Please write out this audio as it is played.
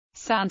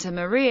Santa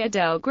Maria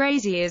delle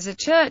Grazie is a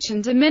church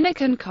and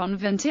Dominican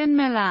convent in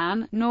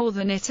Milan,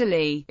 northern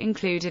Italy,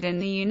 included in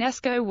the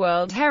UNESCO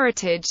World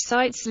Heritage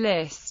Sites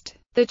list.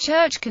 The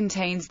church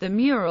contains the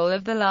mural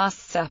of the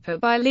Last Supper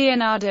by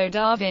Leonardo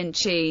da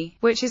Vinci,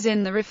 which is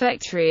in the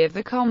refectory of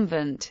the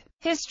convent.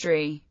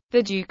 History.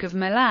 The Duke of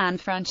Milan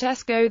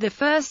Francesco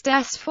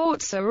I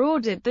Sforza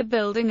ordered the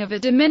building of a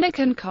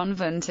Dominican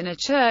convent and a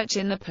church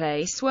in the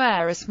place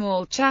where a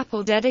small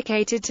chapel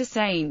dedicated to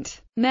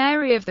Saint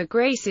Mary of the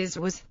Graces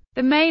was.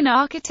 The main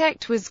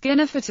architect was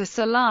Ginefito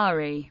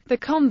Solari. The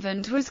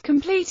convent was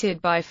completed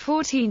by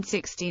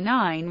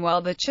 1469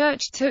 while the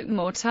church took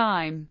more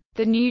time.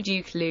 The new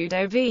Duke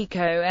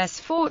Ludovico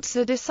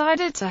Sforza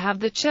decided to have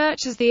the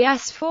church as the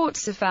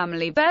Sforza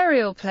family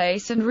burial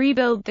place and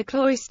rebuild the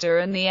cloister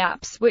and the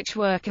apse, which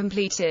were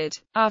completed.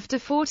 After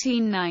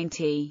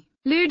 1490,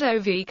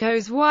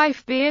 Ludovico's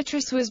wife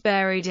Beatrice was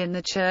buried in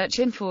the church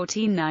in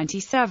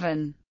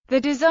 1497. The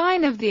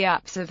design of the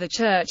apse of the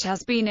church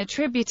has been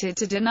attributed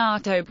to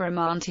Donato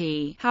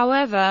Bramante.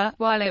 However,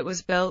 while it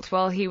was built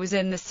while he was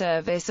in the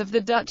service of the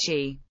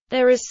duchy,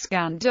 there is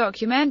scant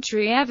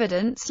documentary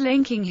evidence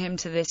linking him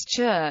to this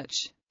church.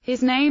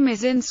 His name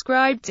is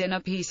inscribed in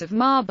a piece of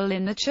marble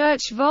in the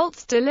church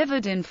vaults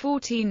delivered in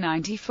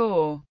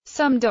 1494.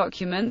 Some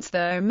documents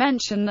though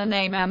mention the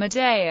name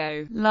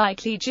Amadeo,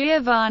 likely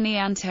Giovanni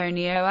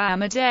Antonio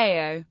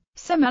Amadeo.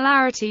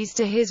 Similarities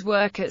to his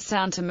work at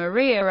Santa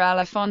Maria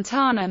alla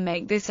Fontana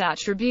make this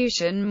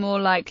attribution more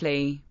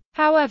likely.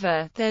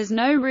 However, there's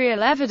no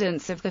real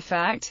evidence of the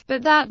fact,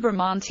 but that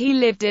Bramante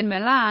lived in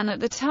Milan at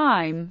the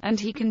time, and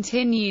he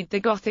continued the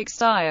Gothic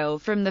style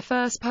from the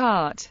first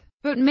part,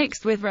 but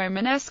mixed with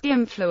Romanesque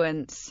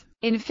influence.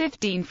 In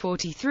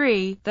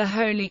 1543, the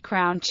Holy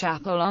Crown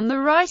Chapel on the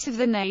right of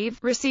the nave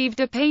received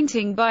a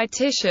painting by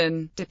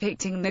Titian,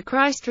 depicting the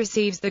Christ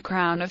receives the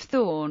crown of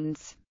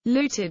thorns.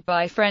 Looted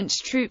by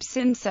French troops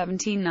in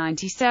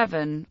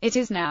 1797, it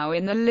is now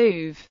in the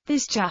Louvre.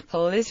 This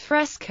chapel is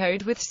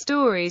frescoed with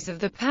stories of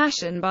the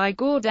Passion by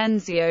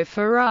Gaudenzio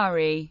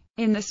Ferrari.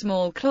 In the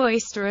small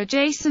cloister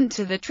adjacent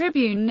to the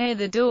tribune near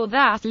the door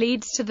that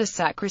leads to the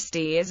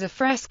sacristy is a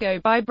fresco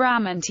by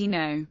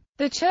Bramantino.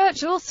 The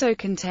church also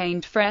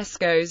contained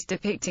frescoes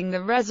depicting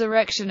the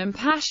Resurrection and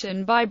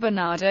Passion by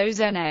Bernardo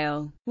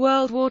Zenale.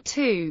 World War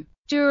II.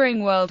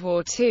 During World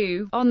War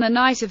II, on the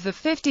night of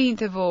 15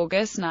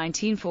 August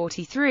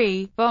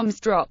 1943, bombs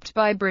dropped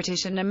by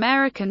British and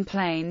American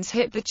planes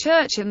hit the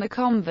church and the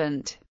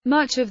convent.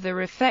 Much of the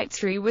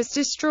refectory was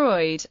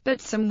destroyed,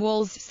 but some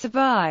walls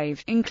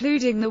survived,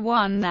 including the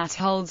one that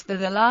holds the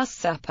Last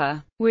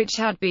Supper, which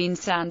had been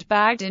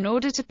sandbagged in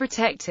order to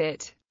protect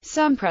it.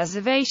 Some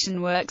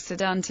preservation works are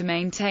done to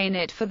maintain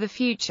it for the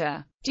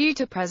future. Due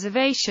to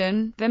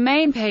preservation, the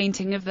main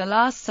painting of the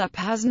Last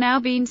Supper has now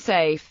been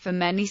safe for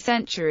many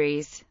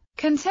centuries.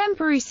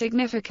 Contemporary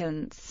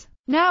significance.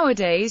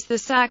 Nowadays the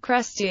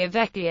Sacrestia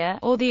Vecchia,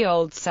 or the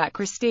Old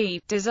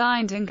Sacristy,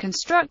 designed and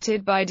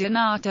constructed by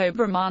Donato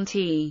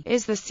Bramante,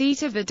 is the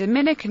seat of a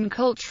Dominican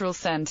cultural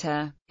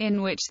center,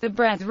 in which the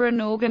Brethren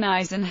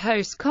organize and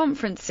host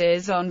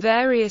conferences on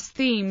various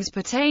themes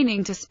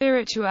pertaining to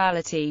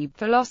spirituality,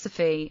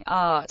 philosophy,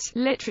 art,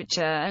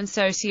 literature and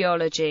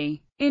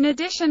sociology, in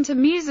addition to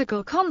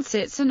musical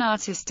concerts and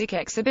artistic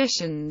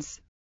exhibitions.